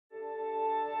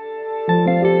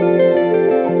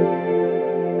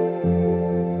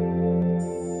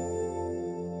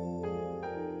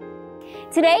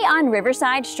Today on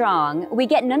Riverside Strong, we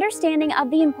get an understanding of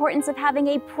the importance of having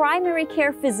a primary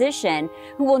care physician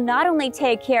who will not only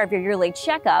take care of your yearly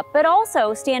checkup, but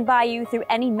also stand by you through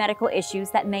any medical issues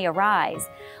that may arise.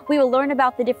 We will learn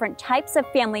about the different types of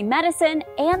family medicine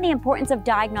and the importance of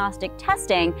diagnostic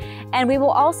testing, and we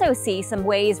will also see some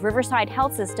ways Riverside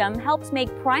Health System helps make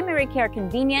primary care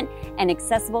convenient and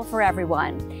accessible for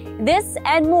everyone. This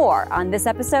and more on this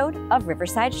episode of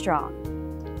Riverside Strong.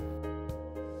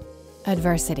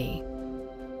 Adversity,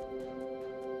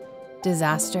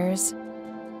 disasters,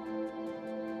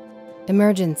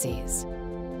 emergencies,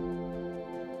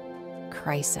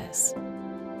 crisis.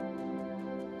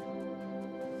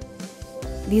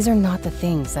 These are not the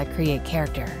things that create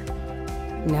character.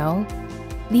 No,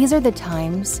 these are the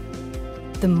times,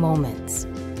 the moments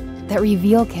that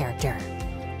reveal character.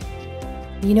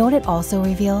 You know what it also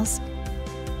reveals?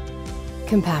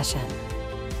 Compassion,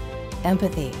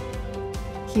 empathy,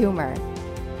 humor,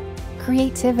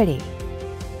 creativity,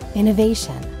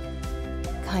 innovation,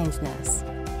 kindness,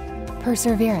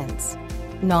 perseverance,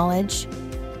 knowledge,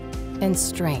 and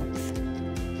strength.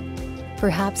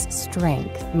 Perhaps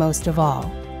strength most of all.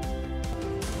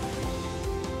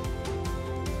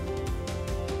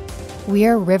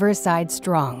 We're Riverside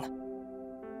Strong.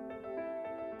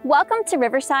 Welcome to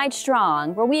Riverside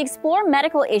Strong, where we explore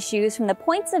medical issues from the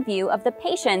points of view of the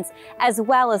patients as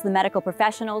well as the medical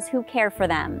professionals who care for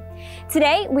them.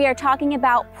 Today, we are talking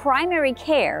about primary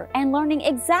care and learning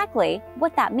exactly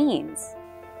what that means.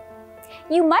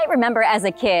 You might remember as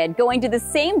a kid going to the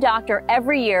same doctor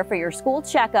every year for your school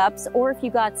checkups or if you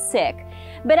got sick.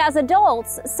 But as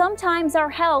adults, sometimes our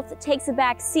health takes a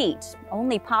back seat,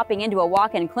 only popping into a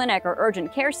walk-in clinic or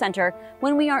urgent care center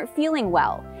when we aren't feeling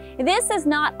well. This is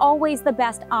not always the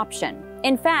best option.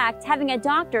 In fact, having a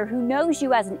doctor who knows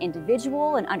you as an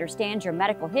individual and understands your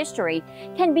medical history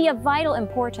can be of vital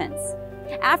importance.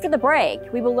 After the break,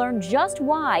 we will learn just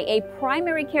why a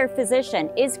primary care physician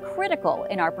is critical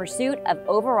in our pursuit of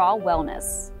overall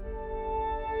wellness.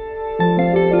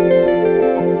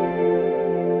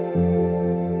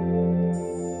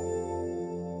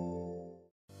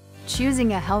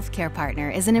 Choosing a healthcare partner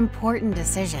is an important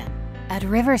decision. At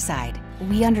Riverside,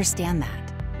 we understand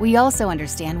that. We also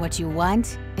understand what you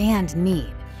want and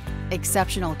need.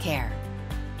 Exceptional care,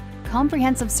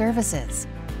 comprehensive services,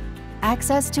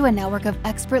 access to a network of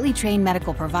expertly trained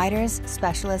medical providers,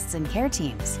 specialists, and care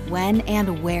teams when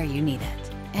and where you need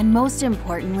it. And most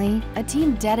importantly, a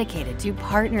team dedicated to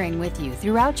partnering with you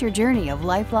throughout your journey of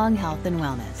lifelong health and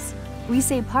wellness. We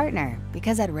say partner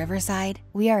because at Riverside,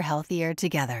 we are healthier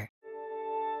together.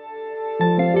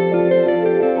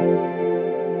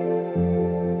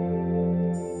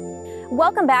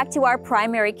 Welcome back to our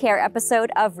primary care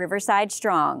episode of Riverside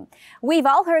Strong. We've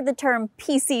all heard the term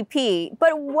PCP,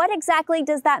 but what exactly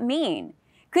does that mean?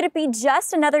 Could it be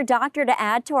just another doctor to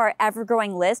add to our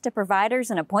ever-growing list of providers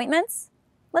and appointments?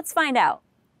 Let's find out.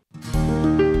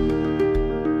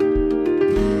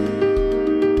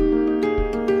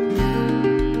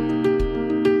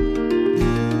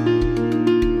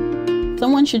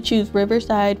 Someone should choose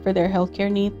Riverside for their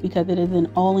healthcare needs because it is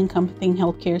an all-encompassing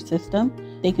healthcare system.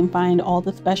 They can find all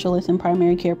the specialists and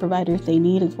primary care providers they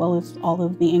need, as well as all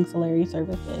of the ancillary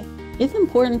services. It's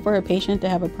important for a patient to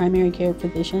have a primary care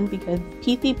physician because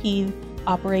PCPs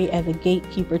operate as a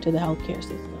gatekeeper to the healthcare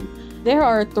system. There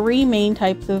are three main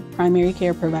types of primary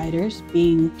care providers,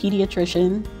 being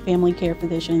pediatrician, family care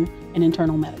physician, and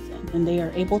internal medicine. And they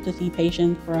are able to see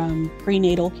patients from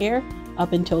prenatal care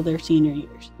up until their senior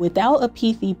years. Without a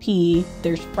PCP,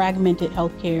 there's fragmented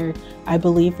healthcare. I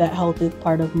believe that health is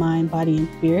part of mind, body, and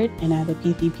spirit, and as a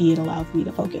PCP, it allows me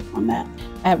to focus on that.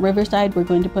 At Riverside, we're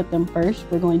going to put them first.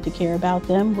 We're going to care about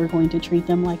them. We're going to treat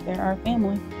them like they're our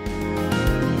family.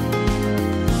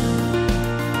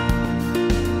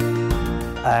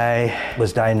 I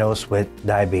was diagnosed with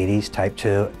diabetes type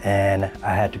 2, and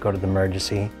I had to go to the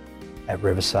emergency at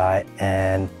Riverside,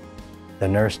 and the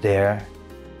nurse there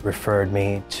referred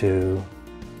me to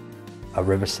a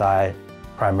Riverside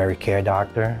primary care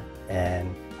doctor,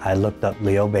 and I looked up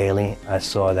Leo Bailey. I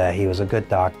saw that he was a good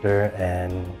doctor,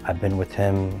 and I've been with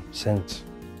him since.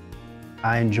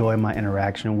 I enjoy my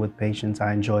interaction with patients.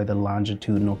 I enjoy the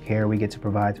longitudinal care we get to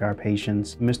provide to our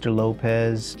patients. Mr.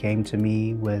 Lopez came to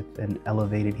me with an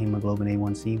elevated hemoglobin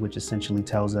A1C, which essentially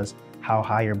tells us how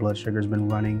high your blood sugar's been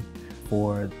running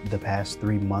for the past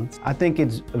 3 months. I think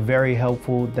it's very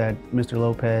helpful that Mr.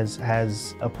 Lopez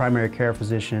has a primary care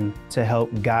physician to help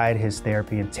guide his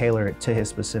therapy and tailor it to his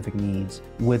specific needs.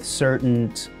 With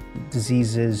certain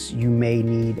diseases, you may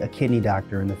need a kidney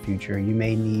doctor in the future, you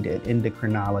may need an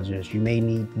endocrinologist, you may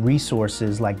need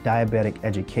resources like diabetic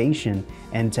education,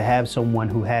 and to have someone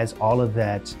who has all of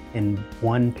that in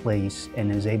one place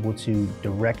and is able to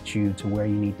direct you to where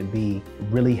you need to be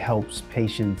really helps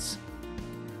patients.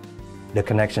 The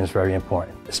connection is very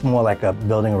important. It's more like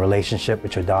building a relationship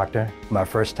with your doctor. My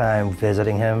first time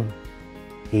visiting him,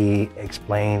 he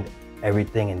explained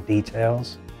everything in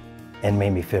details and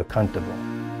made me feel comfortable.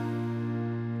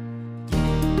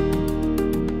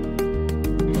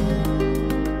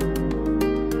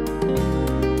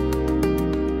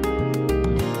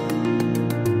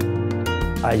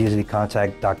 I usually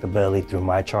contact Dr. Bailey through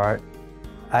my chart.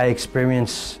 I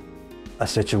experienced a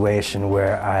situation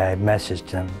where I messaged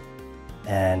him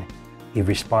and he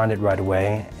responded right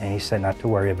away and he said not to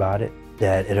worry about it,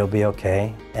 that it'll be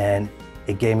okay, and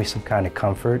it gave me some kind of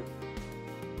comfort.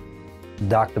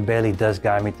 Dr. Bailey does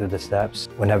guide me through the steps.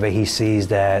 Whenever he sees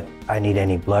that I need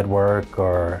any blood work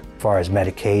or as far as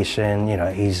medication, you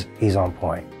know, he's on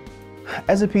point.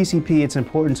 As a PCP, it's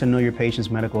important to know your patient's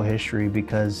medical history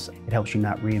because it helps you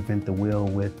not reinvent the wheel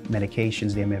with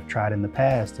medications they may have tried in the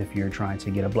past if you're trying to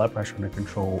get a blood pressure under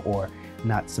control or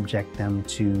not subject them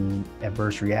to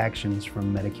adverse reactions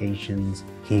from medications.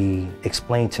 He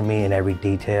explained to me in every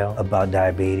detail about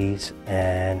diabetes,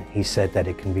 and he said that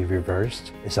it can be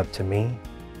reversed. It's up to me.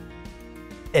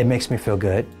 It makes me feel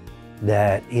good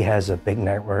that he has a big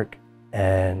network,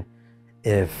 and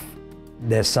if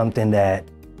there's something that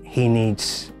he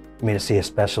needs me to see a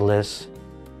specialist,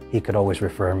 he could always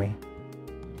refer me.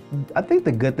 I think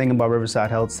the good thing about Riverside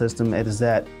Health System is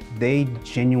that they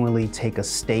genuinely take a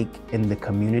stake in the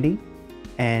community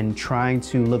and trying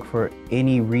to look for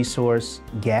any resource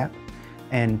gap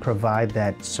and provide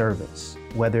that service,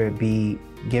 whether it be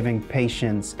giving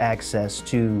patients access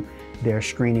to their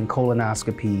screening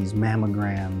colonoscopies,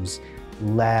 mammograms,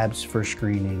 labs for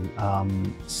screening,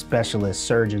 specialists,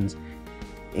 surgeons.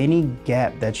 Any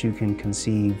gap that you can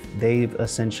conceive, they've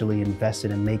essentially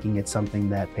invested in making it something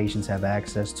that patients have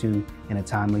access to in a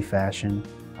timely fashion.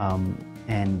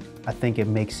 And I think it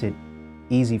makes it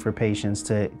easy for patients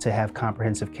to have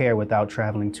comprehensive care without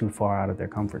traveling too far out of their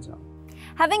comfort zone.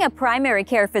 Having a primary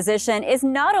care physician is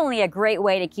not only a great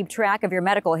way to keep track of your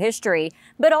medical history,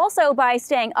 but also by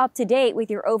staying up to date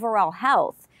with your overall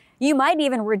health. You might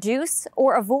even reduce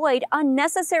or avoid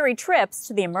unnecessary trips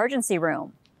to the emergency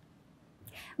room.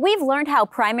 We've learned how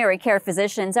primary care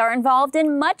physicians are involved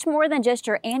in much more than just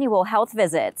your annual health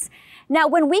visits. Now,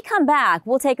 when we come back,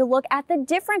 we'll take a look at the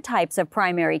different types of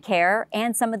primary care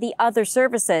and some of the other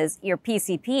services your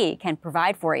PCP can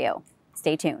provide for you.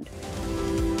 Stay tuned.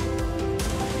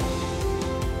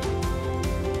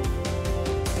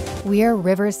 We're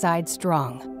Riverside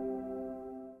Strong.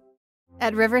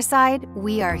 At Riverside,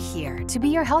 we are here to be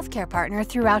your healthcare partner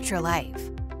throughout your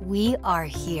life. We are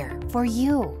here for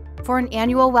you. For an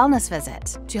annual wellness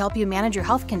visit, to help you manage your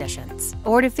health conditions,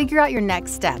 or to figure out your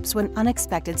next steps when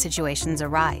unexpected situations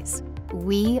arise.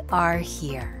 We are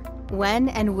here, when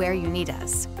and where you need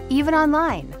us, even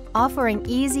online, offering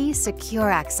easy,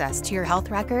 secure access to your health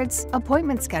records,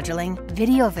 appointment scheduling,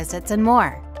 video visits, and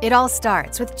more. It all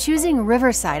starts with choosing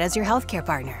Riverside as your healthcare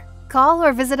partner. Call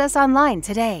or visit us online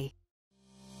today.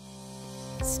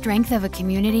 Strength of a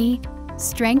community,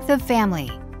 strength of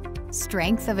family,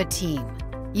 strength of a team.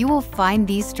 You will find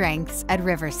these strengths at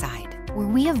Riverside, where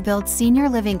we have built senior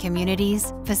living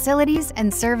communities, facilities,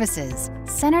 and services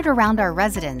centered around our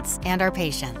residents and our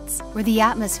patients, where the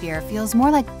atmosphere feels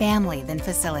more like family than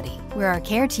facility, where our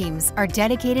care teams are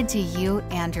dedicated to you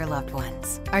and your loved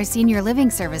ones. Our senior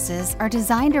living services are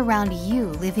designed around you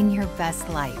living your best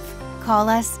life. Call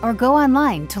us or go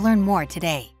online to learn more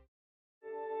today.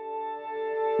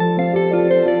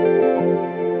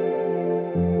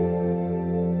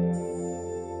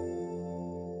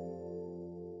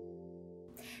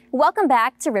 Welcome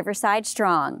back to Riverside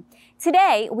Strong.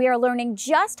 Today, we are learning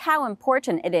just how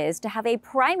important it is to have a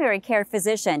primary care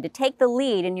physician to take the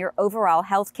lead in your overall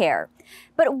health care.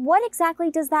 But what exactly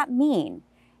does that mean?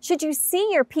 Should you see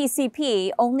your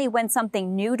PCP only when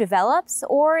something new develops,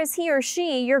 or is he or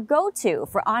she your go-to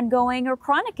for ongoing or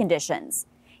chronic conditions?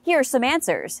 Here are some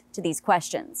answers to these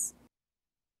questions.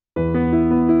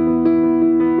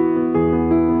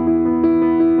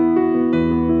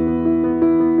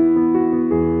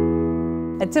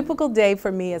 A typical day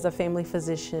for me as a family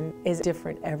physician is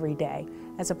different every day.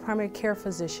 As a primary care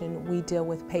physician, we deal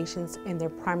with patients and their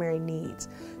primary needs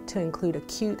to include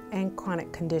acute and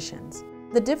chronic conditions.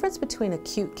 The difference between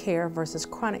acute care versus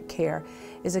chronic care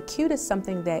is acute is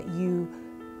something that you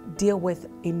deal with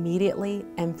immediately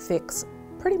and fix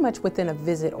pretty much within a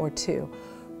visit or two.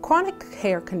 Chronic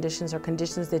care conditions are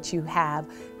conditions that you have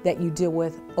that you deal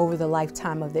with over the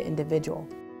lifetime of the individual.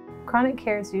 Chronic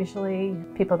care is usually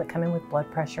people that come in with blood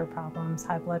pressure problems,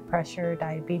 high blood pressure,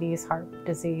 diabetes, heart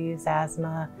disease,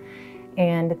 asthma,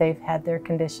 and they've had their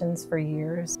conditions for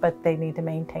years, but they need to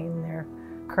maintain their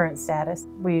current status.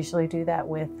 We usually do that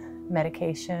with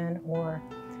medication or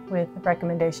with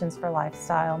recommendations for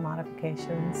lifestyle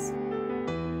modifications.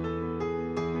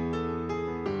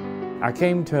 I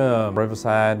came to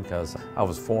Riverside because I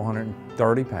was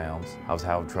 430 pounds. I was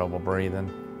having trouble breathing,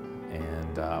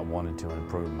 and I wanted to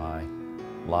improve my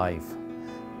life.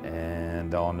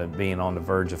 And being on the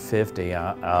verge of 50,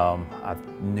 I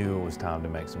knew it was time to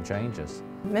make some changes.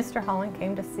 Mr. Holland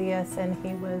came to see us, and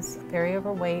he was very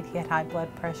overweight. He had high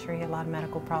blood pressure, he had a lot of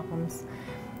medical problems,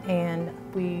 and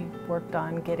we worked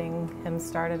on getting him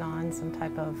started on some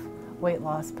type of weight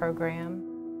loss program.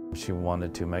 She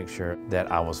wanted to make sure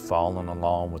that I was following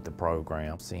along with the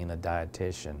program, seeing a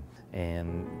dietitian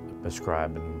and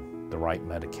prescribing the right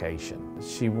medication.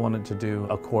 She wanted to do,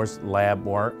 of course, lab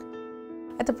work.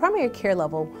 At the primary care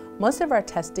level, most of our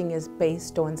testing is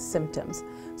based on symptoms.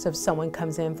 So if someone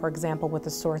comes in, for example, with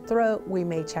a sore throat, we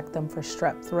may check them for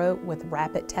strep throat with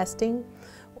rapid testing.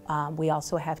 We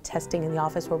also have testing in the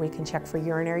office where we can check for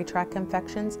urinary tract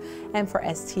infections and for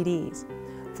STDs.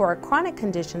 For our chronic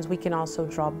conditions, we can also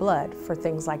draw blood for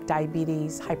things like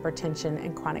diabetes, hypertension,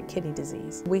 and chronic kidney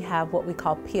disease. We have what we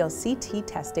call PLCT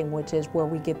testing, which is where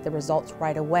we get the results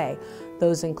right away.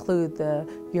 Those include the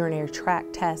urinary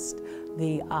tract test,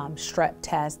 the strep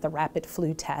test, the rapid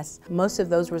flu test. Most of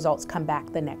those results come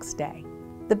back the next day.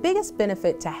 The biggest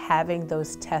benefit to having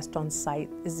those tests on site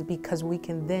is because we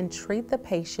can then treat the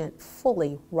patient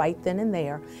fully right then and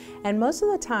there, and most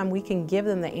of the time we can give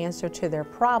them the answer to their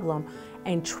problem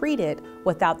and treat it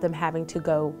without them having to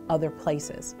go other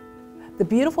places. The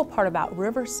beautiful part about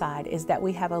Riverside is that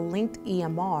we have a linked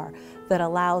EMR that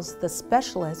allows the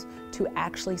specialist to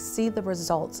actually see the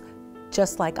results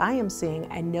just like I am seeing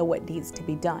and know what needs to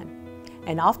be done.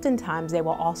 And oftentimes they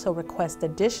will also request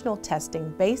additional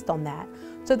testing based on that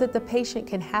so that the patient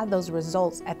can have those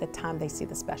results at the time they see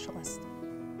the specialist.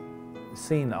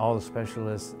 Seeing all the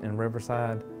specialists in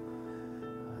Riverside,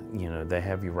 you know, they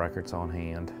have your records on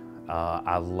hand.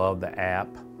 I love the app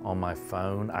on my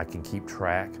phone. I can keep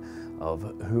track of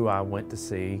who I went to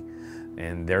see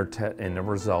and the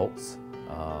results.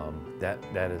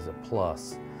 That is a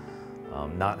plus.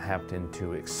 Not having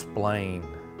to explain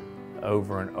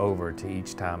over and over to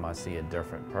each time I see a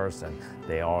different person.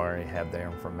 They already have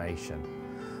their information.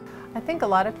 I think a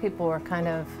lot of people are kind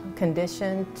of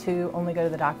conditioned to only go to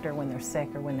the doctor when they're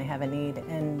sick or when they have a need,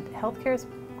 and healthcare's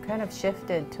kind of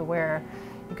shifted to where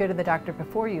you go to the doctor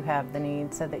before you have the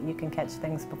need so that you can catch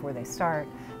things before they start.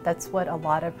 That's what a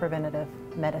lot of preventative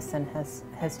medicine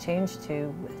has changed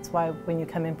to. It's why when you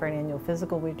come in for an annual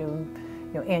physical, we do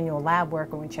annual lab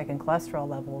work, when we're checking cholesterol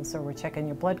levels, or we're checking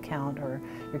your blood count or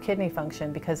your kidney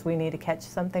function, because we need to catch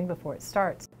something before it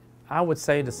starts. I would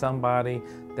say to somebody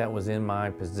that was in my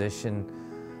position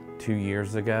 2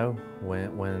 years ago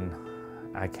when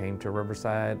I came to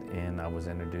Riverside and I was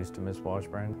introduced to Ms.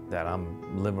 Washburn, that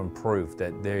I'm living proof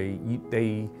that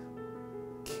they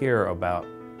care about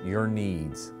your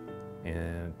needs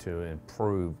and to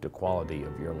improve the quality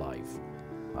of your life.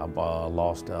 I've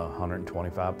lost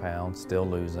 125 pounds, still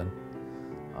losing.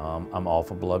 I'm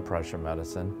off of blood pressure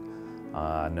medicine.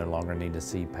 I no longer need a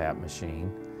CPAP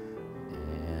machine.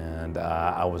 And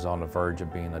I was on the verge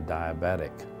of being a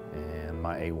diabetic, and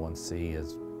my A1C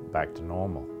is back to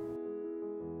normal.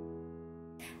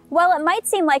 While it might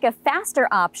seem like a faster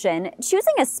option,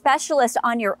 choosing a specialist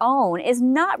on your own is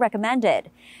not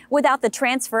recommended. Without the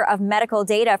transfer of medical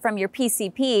data from your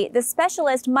PCP, the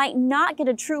specialist might not get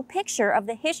a true picture of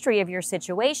the history of your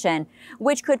situation,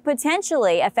 which could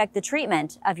potentially affect the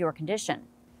treatment of your condition.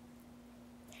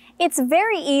 It's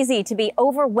very easy to be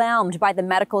overwhelmed by the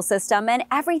medical system and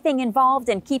everything involved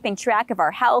in keeping track of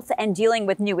our health and dealing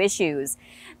with new issues.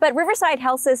 But Riverside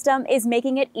Health System is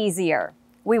making it easier.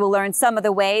 We will learn some of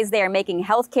the ways they are making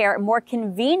healthcare more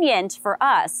convenient for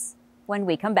us when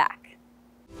we come back.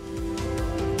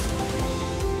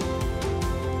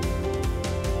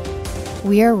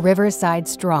 We are Riverside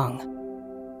Strong.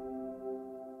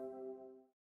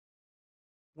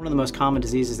 One of the most common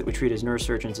diseases that we treat as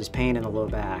neurosurgeons is pain in the low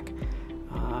back.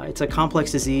 It's a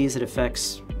complex disease that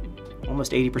affects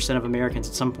almost 80% of Americans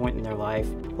at some point in their life.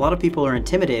 A lot of people are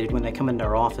intimidated when they come into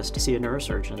our office to see a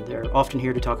neurosurgeon. They're often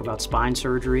here to talk about spine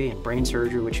surgery and brain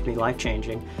surgery, which can be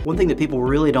life-changing. One thing that people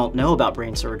really don't know about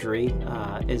brain surgery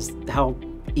is how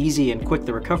easy and quick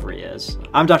the recovery is.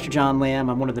 I'm Dr. John Lamb.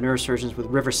 I'm one of the neurosurgeons with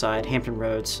Riverside, Hampton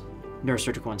Roads.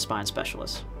 neurosurgical and spine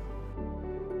specialists.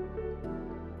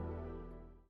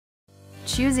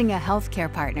 Choosing a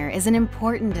healthcare partner is an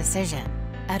important decision.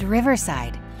 At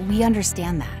Riverside, we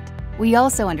understand that. We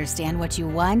also understand what you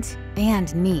want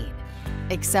and need.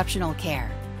 Exceptional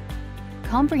care,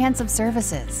 comprehensive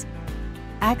services,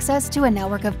 access to a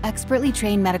network of expertly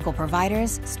trained medical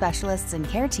providers, specialists, and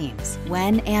care teams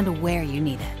when and where you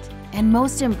need it. And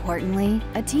most importantly,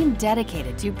 a team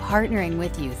dedicated to partnering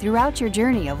with you throughout your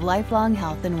journey of lifelong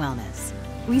health and wellness.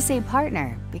 We say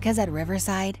partner because at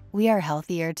Riverside, we are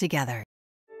healthier together.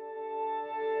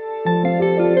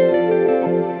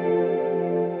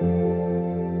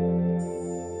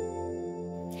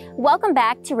 Welcome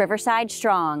back to Riverside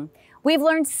Strong. We've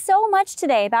learned so much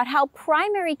today about how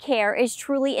primary care is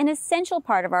truly an essential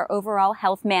part of our overall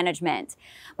health management.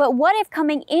 But what if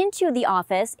coming into the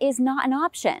office is not an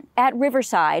option? At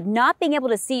Riverside, not being able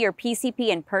to see your PCP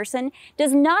in person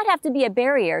does not have to be a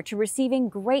barrier to receiving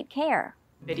great care.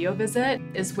 Video visit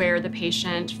is where the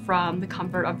patient, from the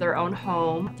comfort of their own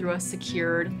home through a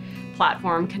secured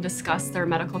platform, can discuss their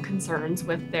medical concerns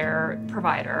with their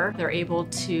provider. They're able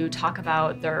to talk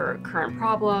about their current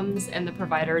problems, and the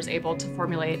provider is able to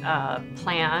formulate a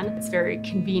plan. It's very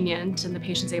convenient, and the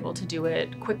patient's able to do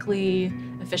it quickly,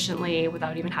 efficiently,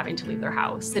 without even having to leave their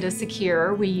house. It is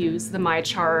secure. We use the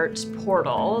MyChart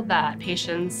portal that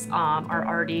patients are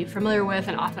already familiar with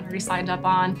and often already signed up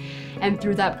on. And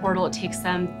through that portal, it takes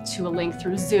them to a link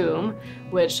through Zoom,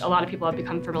 which a lot of people have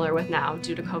become familiar with now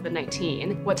due to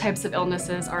COVID-19. What types of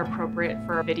illnesses are appropriate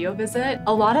for a video visit?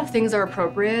 A lot of things are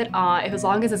appropriate as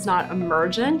long as it's not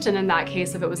emergent. And in that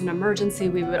case, if it was an emergency,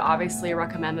 we would obviously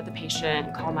recommend that the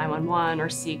patient call 911 or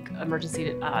seek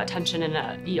emergency attention in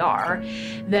an ER.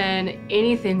 Then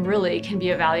anything really can be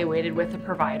evaluated with the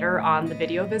provider on the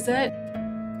video visit.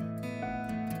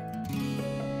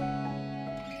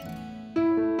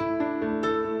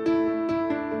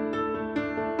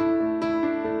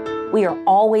 We are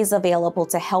always available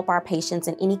to help our patients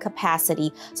in any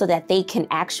capacity so that they can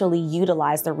actually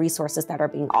utilize the resources that are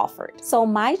being offered. So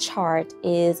MyChart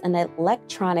is an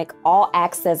electronic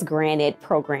all-access granted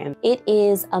program. It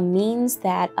is a means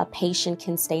that a patient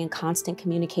can stay in constant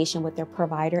communication with their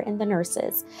provider and the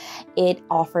nurses. It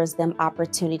offers them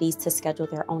opportunities to schedule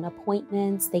their own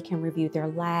appointments. They can review their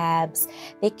labs.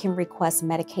 They can request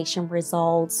medication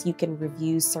results. You can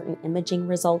review certain imaging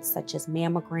results such as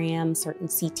mammograms, certain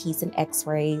CTs and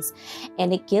x-rays,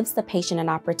 and it gives the patient an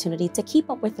opportunity to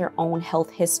keep up with their own health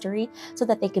history so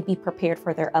that they can be prepared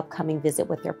for their upcoming visit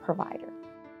with their provider.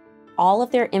 All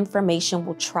of their information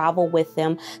will travel with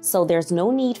them, so there's no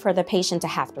need for the patient to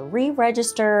have to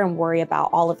re-register and worry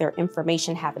about all of their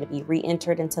information having to be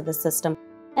re-entered into the system.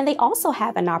 And they also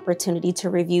have an opportunity to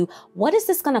review, what is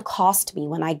this going to cost me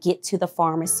when I get to the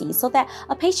pharmacy, so that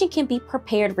a patient can be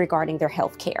prepared regarding their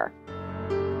health care.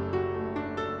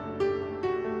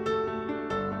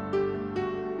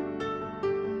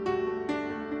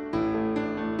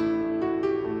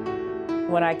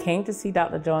 When I came to see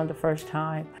Dr. Jones the first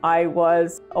time, I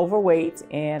was overweight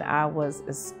and I was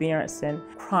experiencing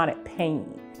chronic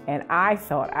pain. And I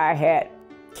thought I had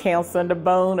cancer in the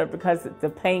bone, or because the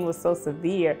pain was so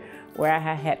severe, where I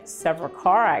had had several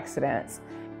car accidents.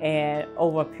 And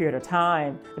over a period of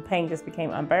time, the pain just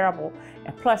became unbearable.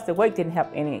 And plus the weight didn't help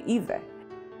any either.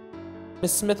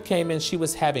 Ms. Smith came in, she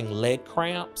was having leg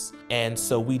cramps, and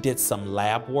so we did some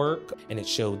lab work, and it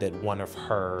showed that one of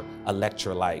her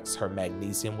electrolytes, her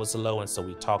magnesium, was low, and so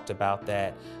we talked about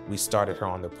that. We started her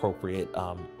on the appropriate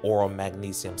oral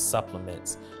magnesium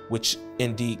supplements, which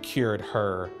indeed cured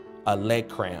her leg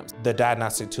cramps. The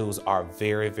diagnostic tools are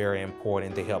very, very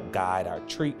important. They help guide our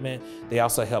treatment. They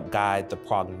also help guide the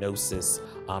prognosis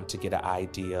to get an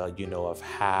idea, of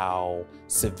how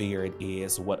severe it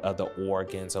is, what other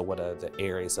organs or what other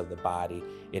areas of the body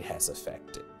it has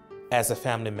affected. As a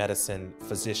family medicine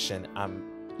physician, I'm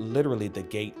literally the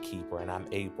gatekeeper, and I'm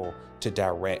able to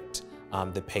direct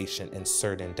the patient in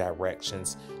certain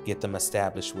directions, get them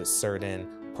established with certain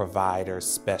providers,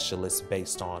 specialists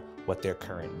based on what their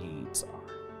current needs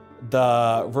are.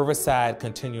 The Riverside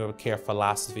Continuum of Care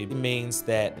philosophy means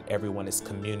that everyone is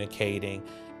communicating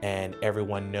and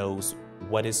everyone knows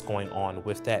what is going on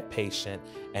with that patient,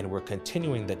 and we're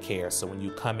continuing the care. So when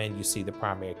you come in, you see the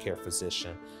primary care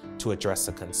physician to address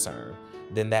a concern.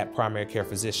 Then that primary care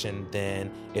physician,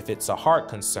 then if it's a heart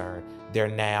concern, they're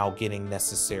now getting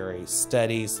necessary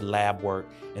studies, lab work,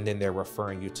 and then they're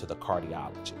referring you to the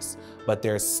cardiologist. But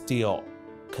there's still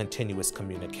continuous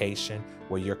communication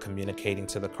where you're communicating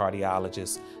to the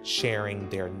cardiologist, sharing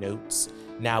their notes.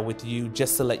 Now with you,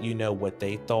 just to let you know what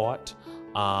they thought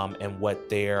and what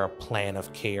their plan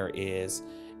of care is,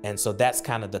 And so that's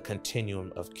kind of the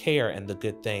continuum of care. And the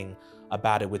good thing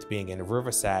about it with being in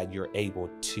Riverside, you're able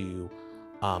to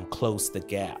close the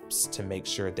gaps to make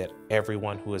sure that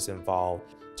everyone who is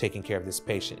involved taking care of this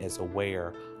patient is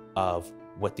aware of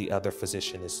what the other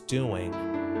physician is doing.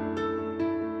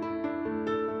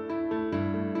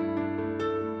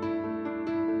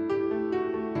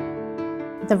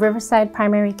 The Riverside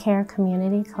Primary Care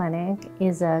Community Clinic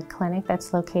is a clinic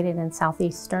that's located in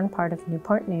southeastern part of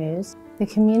Newport News. The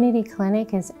community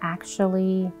clinic is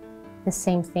actually the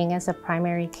same thing as a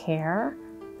primary care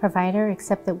provider,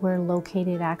 except that we're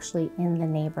located actually in the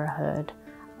neighborhood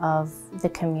of the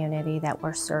community that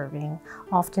we're serving.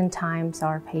 Oftentimes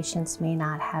our patients may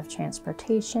not have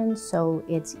transportation, so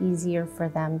it's easier for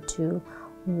them to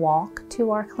walk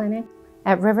to our clinic.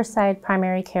 At Riverside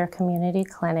Primary Care Community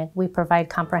Clinic, we provide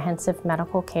comprehensive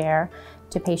medical care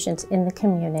to patients in the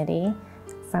community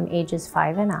from ages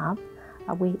 5 and up.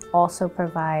 We also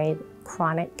provide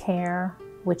chronic care,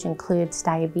 which includes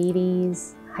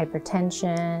diabetes,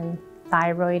 hypertension,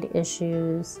 thyroid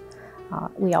issues.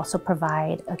 We also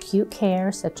provide acute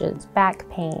care such as back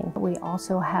pain. We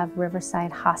also have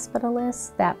Riverside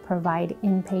hospitalists that provide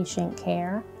inpatient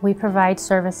care. We provide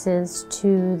services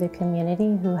to the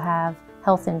community who have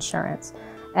health insurance.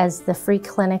 As the free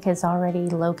clinic is already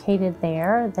located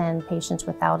there, then patients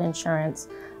without insurance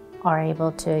are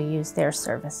able to use their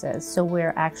services. So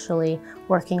we're actually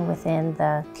working within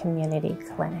the community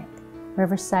clinic.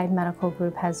 Riverside Medical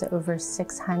Group has over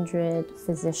 600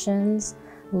 physicians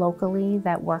locally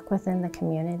that work within the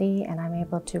community, and I'm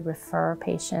able to refer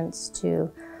patients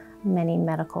to many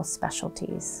medical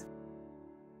specialties.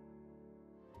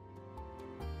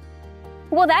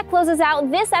 Well, that closes out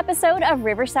this episode of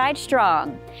Riverside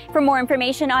Strong. For more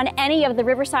information on any of the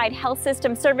Riverside Health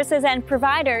System services and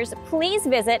providers, please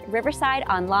visit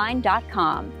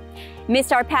riversideonline.com.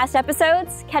 Missed our past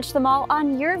episodes? Catch them all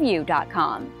on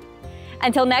yourview.com.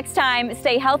 Until next time,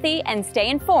 stay healthy and stay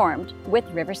informed with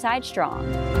Riverside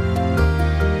Strong.